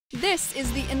This is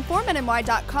the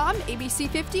InformNMY.com ABC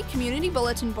 50 Community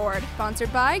Bulletin Board,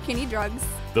 sponsored by Kinney Drugs.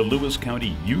 The Lewis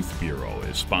County Youth Bureau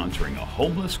is sponsoring a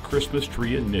homeless Christmas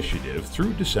tree initiative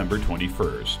through December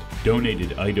 21st.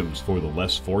 Donated items for the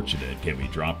less fortunate can be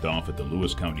dropped off at the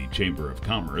Lewis County Chamber of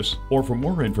Commerce, or for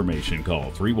more information call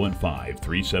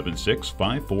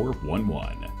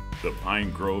 315-376-5411. The Pine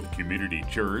Grove Community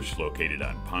Church, located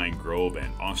on Pine Grove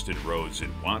and Austin Roads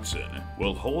in Watson,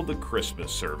 will hold a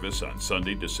Christmas service on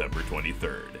Sunday, December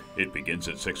 23rd. It begins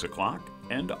at 6 o'clock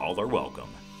and all are welcome.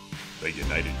 The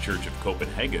United Church of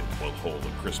Copenhagen will hold a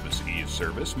Christmas Eve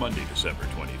service Monday, December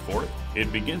 24th.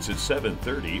 It begins at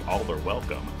 7:30, all are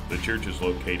welcome. The church is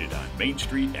located on Main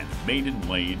Street and Maiden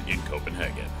Lane in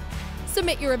Copenhagen.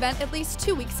 Submit your event at least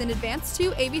 2 weeks in advance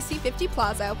to ABC 50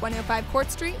 Plaza, 105 Court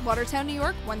Street, Watertown, New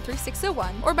York,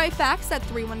 13601, or by fax at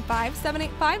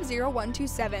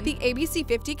 315-785-0127. The ABC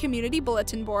 50 Community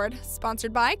Bulletin Board,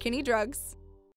 sponsored by Kinney Drugs.